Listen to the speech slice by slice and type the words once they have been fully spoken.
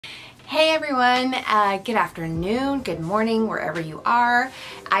Hey everyone, good afternoon, good morning, wherever you are.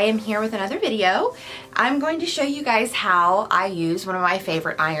 I am here with another video. I'm going to show you guys how I use one of my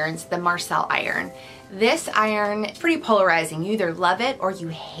favorite irons, the Marcel iron. This iron is pretty polarizing. You either love it or you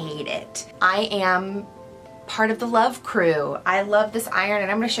hate it. I am part of the love crew. I love this iron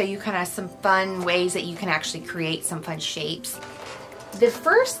and I'm going to show you kind of some fun ways that you can actually create some fun shapes. The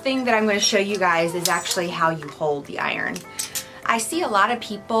first thing that I'm going to show you guys is actually how you hold the iron. I see a lot of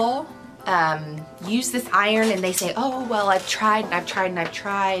people use this iron and they say, oh, well, I've tried and I've tried and I've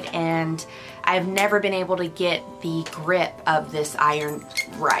tried and I've never been able to get the grip of this iron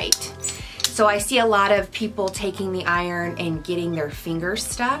right. So I see a lot of people taking the iron and getting their fingers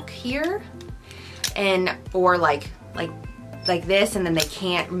stuck here and or like this, and then they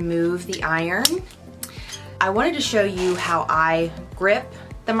can't move the iron. I wanted to show you how I grip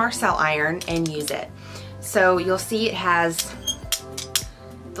the Marcel iron and use it. So you'll see it has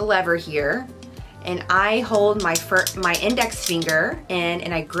the lever here, and I hold my index finger in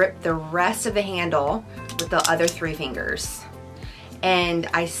and I grip the rest of the handle with the other three fingers. And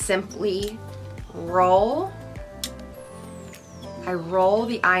I simply roll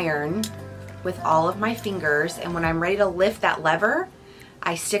the iron with all of my fingers, and when I'm ready to lift that lever,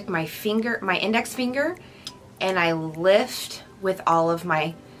 I stick my index finger, and I lift with all of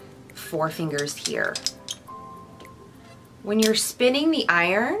my four fingers here. When you're spinning the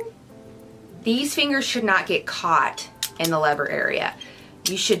iron, these fingers should not get caught in the lever area.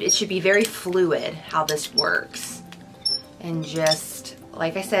 It should be very fluid how this works. And just,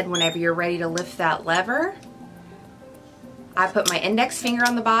 like I said, whenever you're ready to lift that lever, I put my index finger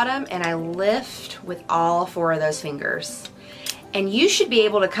on the bottom and I lift with all four of those fingers. And you should be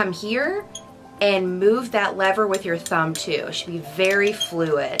able to come here and move that lever with your thumb too. It should be very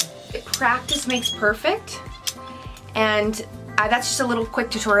fluid. Practice makes perfect. And that's just a little quick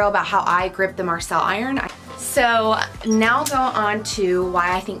tutorial about how I grip the Marcel iron. So now I'll go on to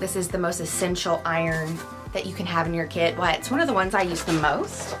why I think this is the most essential iron that you can have in your kit. Well, it's one of the ones I use the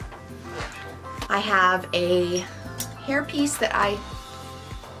most. I have a hair piece that I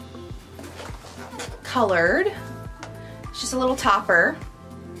colored. It's just a little topper.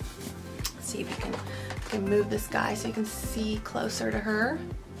 Let's see if you can move this guy so you can see closer to her.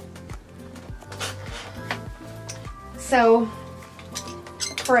 So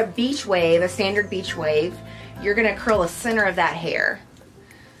for a beach wave, a standard beach wave, you're gonna curl the center of that hair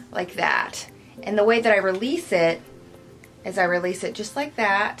like that. And the way that I release it is I release it just like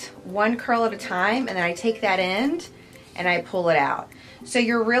that, one curl at a time, and then I take that end and I pull it out. So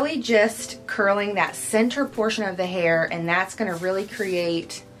you're really just curling that center portion of the hair, and that's gonna really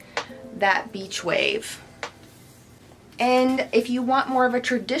create that beach wave. And if you want more of a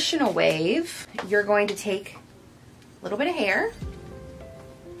traditional wave, you're going to take a little bit of hair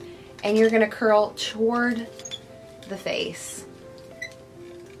and you're going to curl toward the face,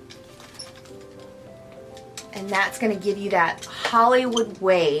 and that's going to give you that Hollywood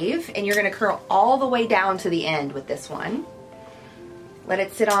wave. And you're going to curl all the way down to the end with this one. Let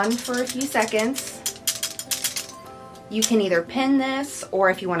it sit on for a few seconds. You can either pin this, or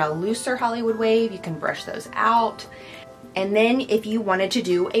if you want a looser Hollywood wave, you can brush those out. And then if you wanted to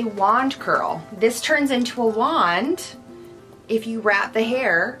do a wand curl, this turns into a wand if you wrap the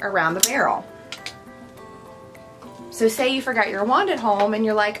hair around the barrel. So say you forgot your wand at home and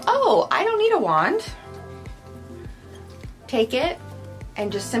you're like, oh, I don't need a wand. Take it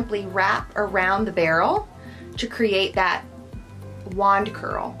and just simply wrap around the barrel to create that wand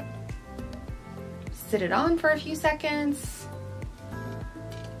curl. Sit it on for a few seconds,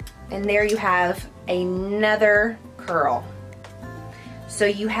 and there you have another curl. So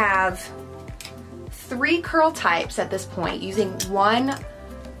you have 3 curl types at this point using one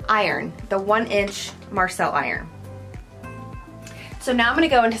iron, the 1-inch Marcel iron. So now I'm going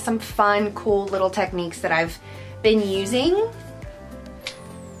to go into some fun, cool little techniques that I've been using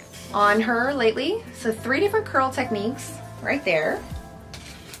on her lately. So 3 different curl techniques right there.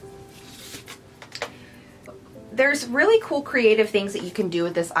 There's really cool creative things that you can do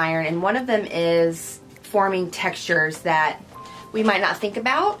with this iron, and one of them is forming textures that we might not think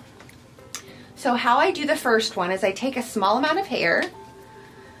about. So how I do the first one is I take a small amount of hair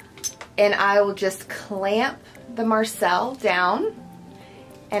and I will just clamp the Marcel down,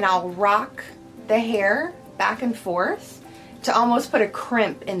 and I'll rock the hair back and forth to almost put a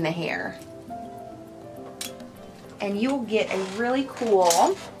crimp in the hair. And you will get a really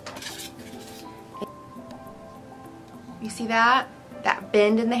cool, you see that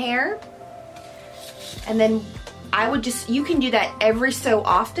bend in the hair? And then you can do that every so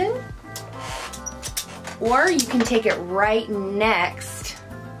often, or you can take it right next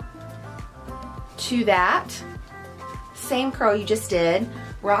to that same curl you just did,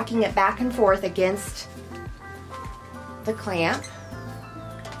 rocking it back and forth against the clamp.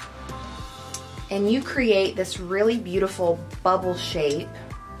 And you create this really beautiful bubble shape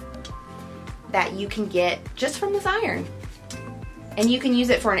that you can get just from this iron. And you can use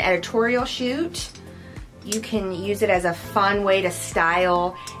it for an editorial shoot. You can use it as a fun way to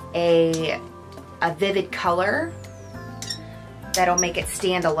style a vivid color that'll make it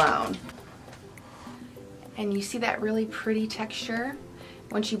stand alone. And you see that really pretty texture?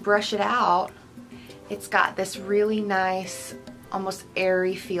 Once you brush it out, it's got this really nice, almost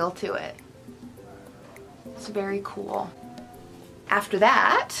airy feel to it. It's very cool. After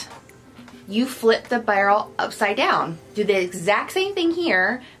that, you flip the barrel upside down. Do the exact same thing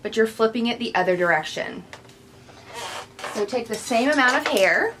here, but you're flipping it the other direction. So take the same amount of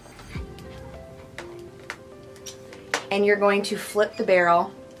hair, and you're going to flip the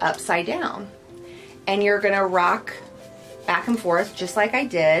barrel upside down. And you're gonna rock back and forth just like I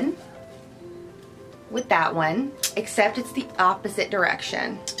did with that one, except it's the opposite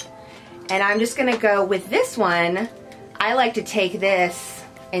direction. And I'm just gonna go with this one. I like to take this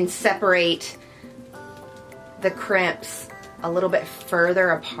and separate the crimps a little bit further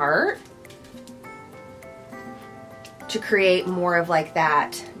apart to create more of like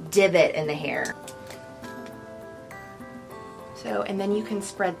that divot in the hair. So, and then you can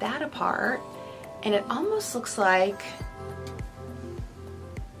spread that apart, and it almost looks like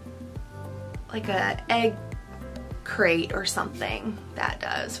a egg crate or something that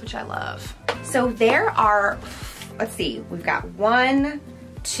does, which I love. So there are, let's see, we've got 1,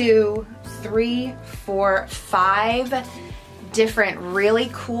 2, 3, 4, 5 different really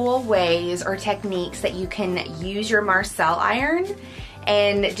cool ways or techniques that you can use your Marcel iron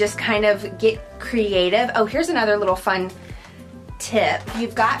and just kind of get creative. Oh, here's another little fun tip.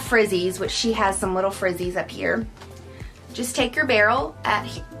 You've got frizzies, which she has some little frizzies up here. Just take your barrel at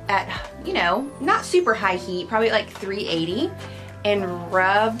you know, not super high heat, probably like 380, and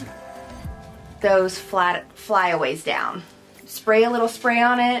rub those flat flyaways down. Spray a little spray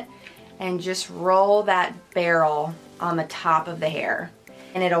on it and just roll that barrel on the top of the hair,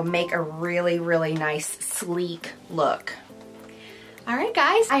 and it'll make a really, really nice sleek look. All right,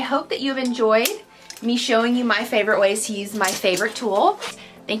 guys, I hope that you've enjoyed me showing you my favorite ways to use my favorite tool.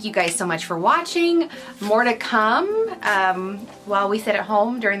 Thank you guys so much for watching. More to come while we sit at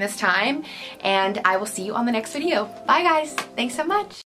home during this time, and I will see you on the next video. Bye, guys. Thanks so much.